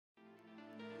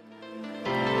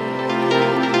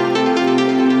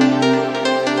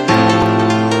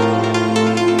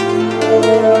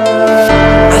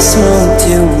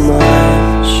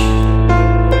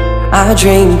I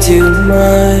dream too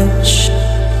much.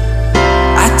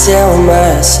 I tell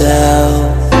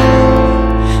myself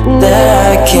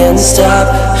that I can't stop.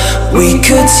 We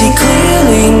could see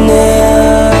clearly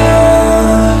now.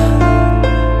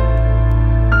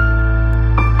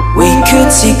 We could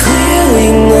see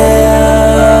clearly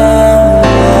now.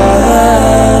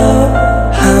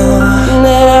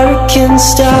 That I can't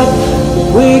stop.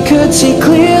 We could see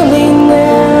clearly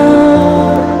now.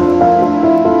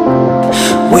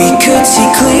 We could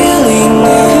see clearly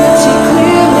now.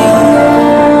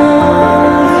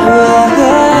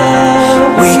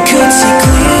 We could see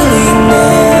clearly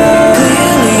now.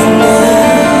 Clearly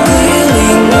now.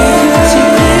 Clearly now.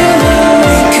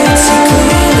 We could see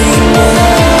clearly now.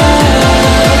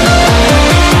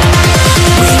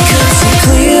 We could see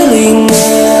clearly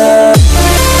now.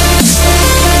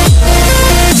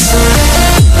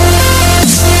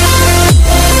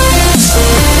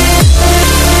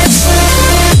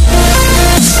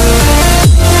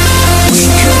 We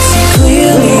could see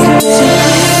clearly now.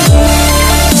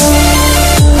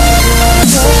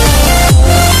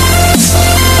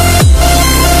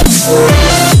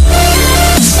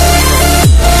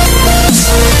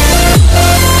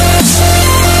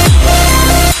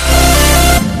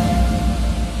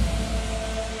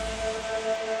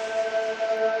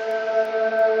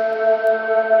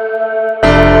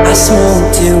 I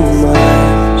smoke too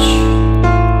much.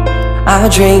 I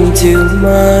drink too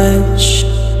much.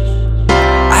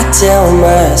 I tell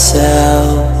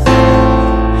myself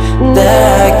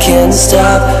that I can't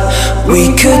stop.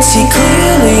 We could see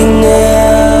clearly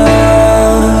now.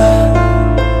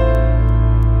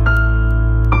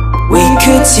 We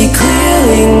could see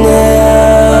clearly now.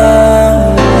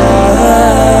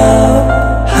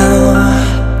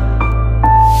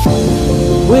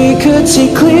 We could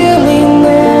see clearly now.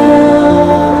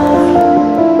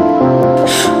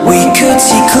 We could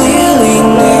see clearly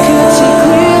now.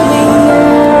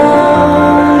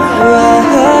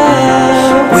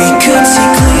 We could see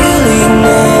clearly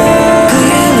now.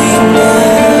 Clearly now.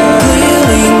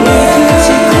 Clearly now.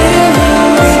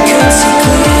 We could see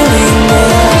clearly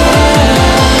now.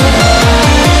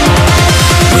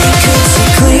 We could see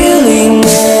clearly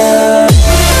now.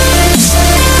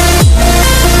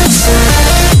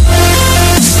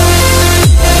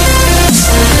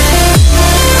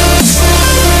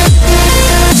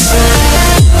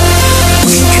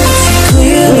 We could see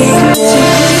clearly now.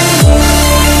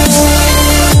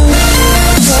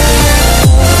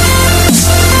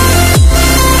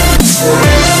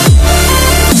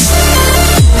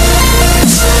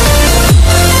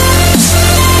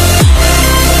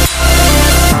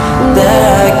 That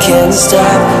I can't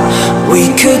stop. We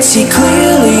could see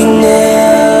clearly now.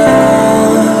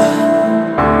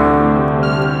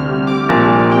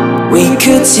 We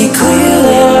could see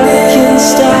clearly now. I can't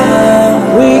stop.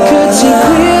 We could see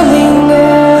clearly now.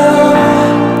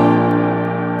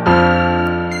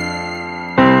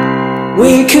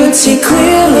 We could see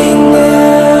clearly